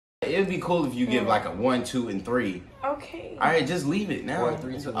It'd be cool if you give like a 1, 2, and 3. Okay. All right, just leave it now. Or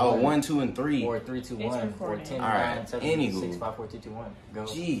 3, 2, 1. Oh, 1, 2, and 3. Or 3, 2, 1. Or 10, all right. 9, 7, Anywho. 6, 5, 4, 3, 2, 1. Go.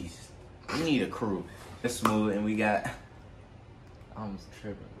 Jeez, we need a crew. It's smooth, and we got. I'm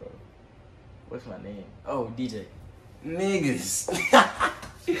tripping, bro. What's my name? Oh, DJ. Niggas.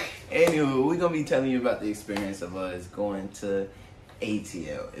 Anywho, we're gonna be telling you about the experience of us going to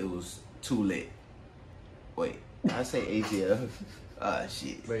ATL. It was too lit. Wait, I say ATL? Ah,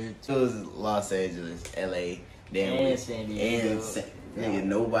 shit. It was Los Angeles, LA, and San Diego. Nigga,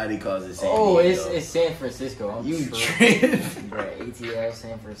 nobody calls it San Diego. Diego. It's San Francisco. You tripping. Bro, ATL,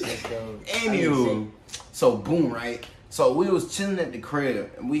 San Francisco. Anywho, so boom, right? So we was chilling at the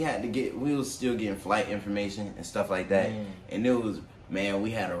crib, and we was still getting flight information and stuff like that. And it was, man, we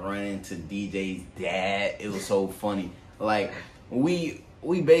had to run into DJ's dad. It was so funny. Like, we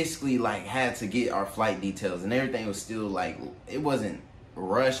basically, like, had to get our flight details, and everything was still, like, it wasn't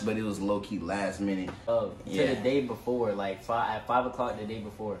rushed, but it was low-key last minute. To the day before, like, at 5 o'clock the day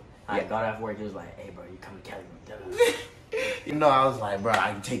before, I got off work, it was like, hey, bro, you come to Cali with me. You know, I was like, bro,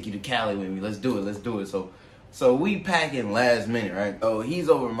 I can take you to Cali with me. Let's do it. So we packing last minute, right? Oh, he's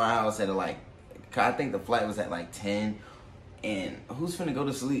over at my house at like, I think the flight was at like 10, and who's finna go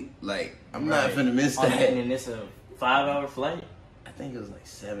to sleep? Like, I'm not finna miss that. And it's a 5-hour flight? I think it was like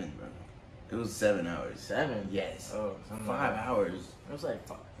 7, bro. It was 7 hours. 7? Yes. Oh, 5 hours. It was like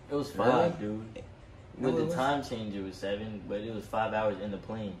 5. It was 5, dude. With the time change, it was 7, but it was 5 hours in the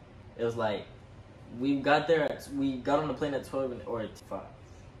plane. It was like, we got on the plane at 12 or 5.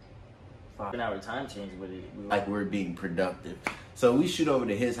 5-hour time change with it. Like, we're being productive. So we shoot over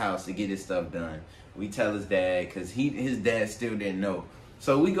to his house to get his stuff done. We tell his dad, because his dad still didn't know.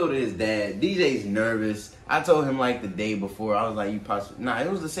 So we go to his dad. DJ's nervous. I told him like the day before. I was like, you possibly... Nah,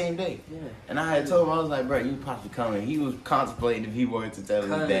 it was the same day. Yeah. And I had told him, I was like, bro, you possibly coming. He was contemplating if he wanted to tell his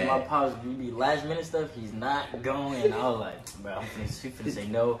dad. My pops, you be last minute stuff, he's not going. I was like, bro, he finna say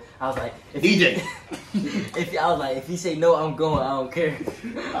no. I was like... DJ! If he say no, I'm going. I don't care.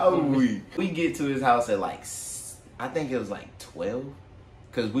 How we get to his house at like... I think it was like 12.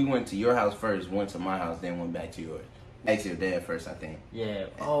 Because we went to your house first, went to my house, then went back to yours. Asked your dad first, I think. Yeah.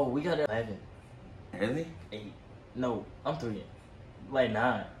 Oh, we got there 11. Really? 8. No, I'm 3. Like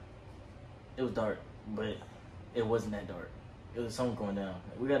 9. It was dark, but it wasn't that dark. It was something going down.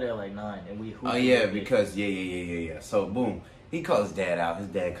 We got there at like 9, and we. Oh yeah, because yeah. So boom, he calls his dad out. His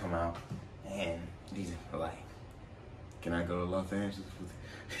dad come out, and he's like, "Can I go to Los Angeles?"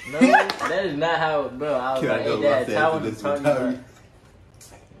 No, that is not how, bro. I was like, "Hey, Dad, tell him to talk to me."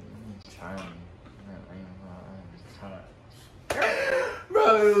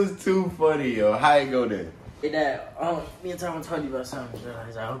 Bro, it was too funny, yo. How you go there? Hey, Dad, me and Tom told you about something.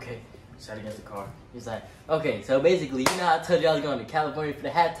 He's like, okay. Sat against the car. He's like, okay, so basically, you know how I told you I was going to California for the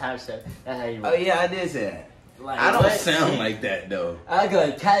halftime show? That's how you. Oh yeah, I did say that. Like, I don't sound like that though. I was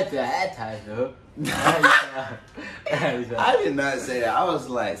going to Cali for the halftime show. I did not say that. I was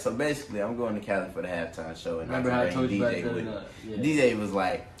like, so basically, I'm going to Cali for the halftime show, and remember how I told you DJ about with that? Yeah. DJ was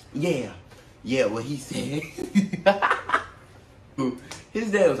like, yeah, what he said.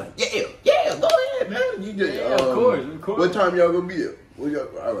 His dad was like, yeah, go ahead, man. You just, of course. What time y'all gonna be at?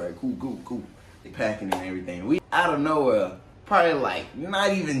 All right, cool. They packing and everything. We out of nowhere, probably like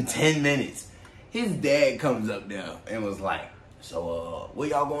not even 10 minutes. His dad comes up there and was like, so where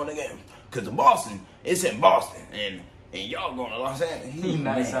y'all going again? Cause the Boston, it's in Boston, and y'all going to Los Angeles. He does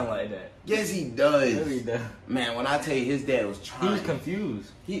not sound like that. Yes, he does. Really does. Man, when I tell you, his dad was trying. He was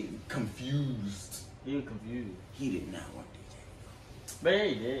confused. He confused. He did not want DJ. But yeah,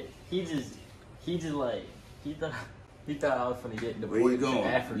 he did. He just like, he thought I was finna get deported. Where you going? To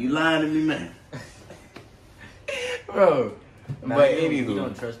Africa. You lying to me, man. Bro. Nah, but you anywho.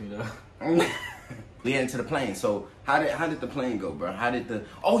 don't trust me though. We headed to the plane. So how did the plane go, bro?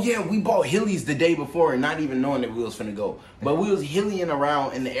 Oh yeah, we bought Hillies the day before and not even knowing that we was finna go. But we was hillying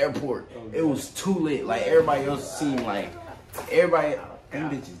around in the airport. It was too lit. Like everybody else seemed like them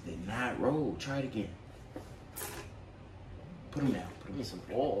bitches did not roll. Try it again. Put them down. Give me some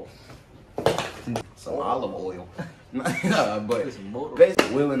oil. Some olive oil. But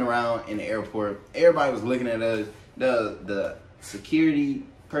basically wheeling around in the airport. Everybody was looking at us. The security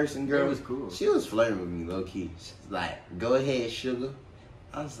person girl was cool. She was flirting with me low key. She's like, "Go ahead, sugar."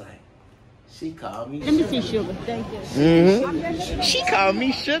 I was like, she called me. Let me see sugar. Thank you. Mm-hmm. She called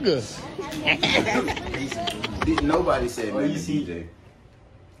me sugar. Nobody said nothing to DJ.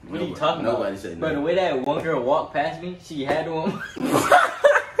 What are you talking about? Nobody said nothing. Bro, the way that one girl walked past me, she had one.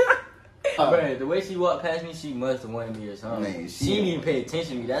 Bro, the way she walked past me, she must have wanted me or something. Man, she didn't even pay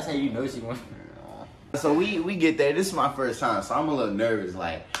attention to me. That's how you know she wanted me. So we get there. This is my first time, so I'm a little nervous.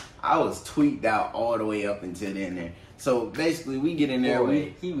 Like, I was tweaked out all the way up until then. There. So basically, we get in there.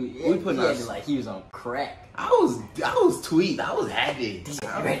 Boy, we put us like he was on crack. I was tweaked. I was happy.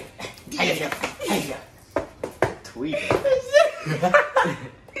 Ready? Tweaked.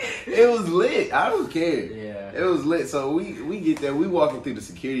 It was lit. I don't care. Yeah. It was lit. So we get there. We walking through the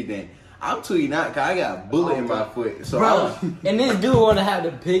security thing. I'm tweeting out because I got a bullet in my foot. So bro, and this dude want to have the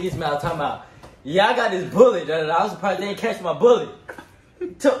biggest mouth talking about, yeah, I got this bullet. I was surprised they didn't catch my bullet.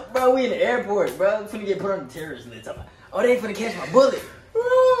 Bro, we in the airport, bro. We finna get put on the terrorist list. Oh, they ain't finna catch my bullet.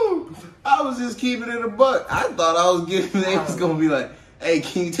 Bro, I was just keeping it a buck. I thought I was giving. They was gonna be like, hey,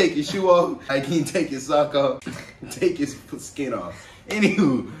 can you take your shoe off? Hey, can you take your sock off? Take your skin off.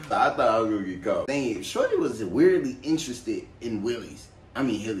 Anywho, I thought I was gonna get caught. Dang, Shorty was weirdly interested in Willies. I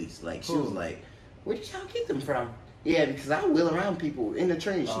mean Hillies. Like she was like, where did y'all get them from? Yeah, because I wheel around people in the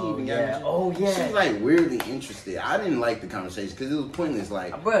train. She even got me. Oh yeah. She was like weirdly interested. I didn't like the conversation because it was pointless.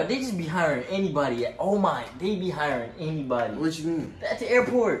 Like, bro, they just be hiring anybody. They be hiring anybody. What you mean? At the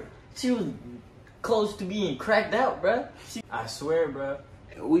airport, she was close to being cracked out, bro. I swear, bro.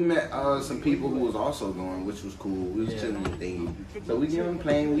 We met some people who was also going, which was cool. We was chilling and thingy. So we get on the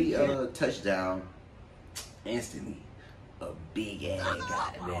plane. We touchdown instantly. A big ass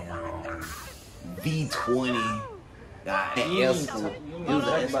goddamn V20. God, He was talking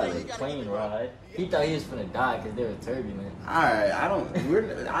about the plane ride. He thought he was finna die because they were turbulent. Alright,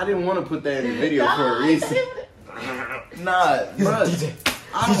 I didn't want to put that in the video for a reason. Nah, bro.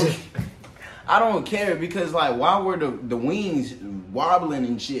 I don't care because like why were the wings wobbling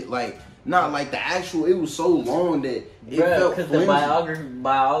and shit? Like not like the actual. It was so long that it felt because the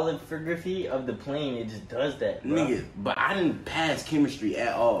biography of the plane, it just does that, bro. Nigga, but I didn't pass chemistry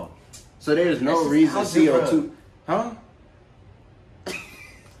at all, so there's no reason CO2. Huh?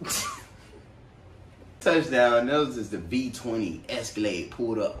 Touchdown. That was just the V20 Escalade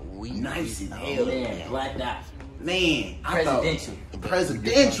pulled up. Nice as hell. Man, blacked out. Man,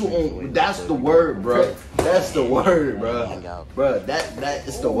 Presidential. That's the word, bro. That's the word, bro. Bro, that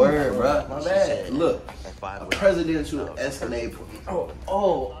is the word, bro. My bad. Look, a presidential Escalade.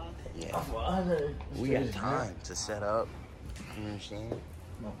 Yeah. We got time to set up. You understand?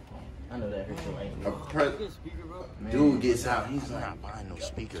 I know that hurts your ankle. Dude gets out. He's I'm like, not buying no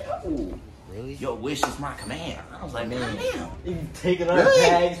speaker. ooh. Really? Your wish is my command. I was like, man, damn. You taking our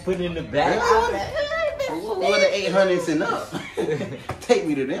bags, putting it in the back. What the 800s and up? Take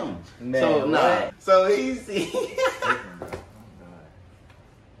me to them. Man, so nah. So he's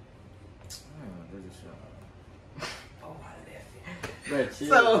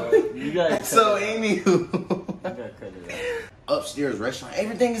anywho, upstairs restaurant,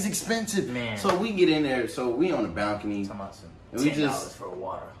 everything is expensive, man. So we get in there, so we on the balcony, and we $10 for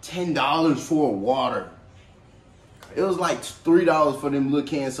water. $10 for water. It was like $3 for them little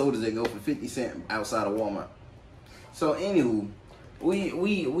canned sodas that go for 50 cents outside of Walmart. So anywho,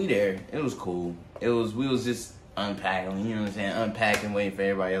 we there. It was cool. We was just unpacking, you know what I'm saying? Unpacking, waiting for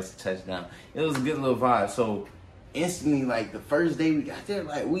everybody else to touch down. It was a good little vibe. So instantly, like the first day we got there,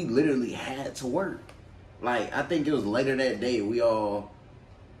 like we literally had to work. Like I think it was later that day we all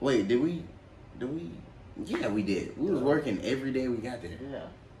did we? Yeah, we did. We was working every day we got there. Yeah.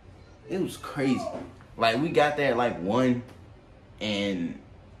 It was crazy. Like we got there at like 1 and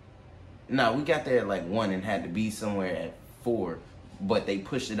we got there at like 1 and had to be somewhere at 4, but they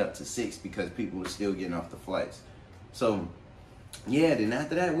pushed it up to 6 because people were still getting off the flights. So yeah, then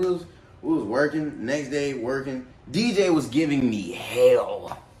after that we was working. Next day working. DJ was giving me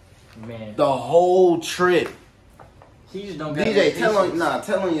hell. Man. The whole trip. He just don't got DJ, no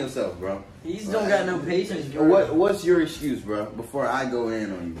tell on yourself, bro. He just don't got no patience, bro. What's your excuse, bro? Before I go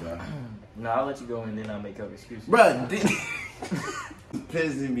in on you, bro. No, I'll let you go and then I'll make up excuses. Bro,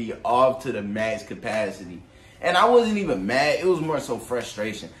 pissing me off to the max capacity. And I wasn't even mad. It was more so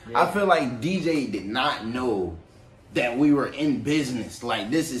frustration. Yeah. I feel like DJ did not know that we were in business.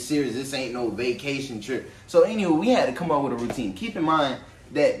 Like, this is serious. This ain't no vacation trip. So, anyway, we had to come up with a routine. Keep in mind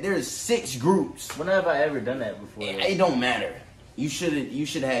that there's 6 groups. When have I ever done that before? It don't matter. You should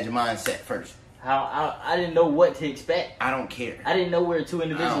have had your mind set first. I didn't know what to expect. I don't care. I didn't know where 2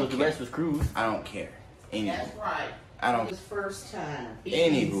 individuals, the rest was crews. I don't care. Anyway. That's right. I don't. His first time.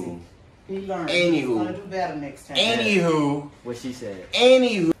 Anywho. He learned. Anywho. He's gonna do better next time. Anywho. What she said.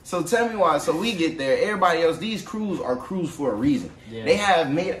 Anywho. So tell me why. So we get there. Everybody else, these crews are crews for a reason. Yeah. They have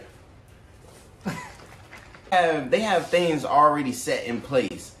made. They have things already set in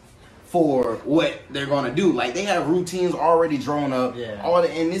place for what they're gonna do. Like they have routines already drawn up. Yeah.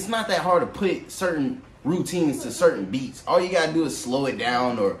 And it's not that hard to put certain routines to certain beats. All you gotta do is slow it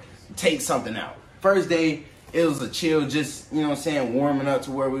down or take something out. First day, it was a chill, just, you know what I'm saying, warming up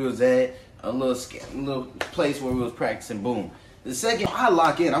to where we was at, a little place where we was practicing, boom. The second I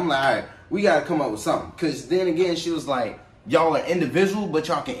lock in, I'm like, all right, we gotta come up with something. Cause then again, she was like, y'all are individual, but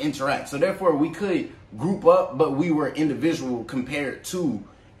y'all can interact. So therefore we could group up, but we were individual compared to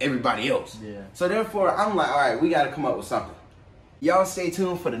everybody else. Yeah. So therefore I'm like, all right, we gotta come up with something. Y'all stay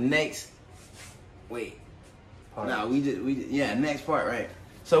tuned for the next, next part, right?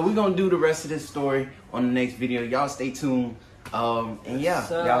 So we're gonna do the rest of this story on the next video. Y'all stay tuned. And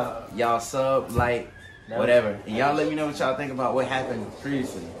yeah, y'all sub, like, whatever. And y'all let me know what y'all think about what happened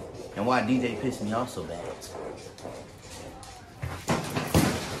previously and why DJ pissed me off so bad.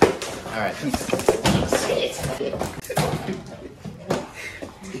 Alright, peace.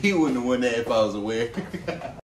 He wouldn't have won that if I was aware.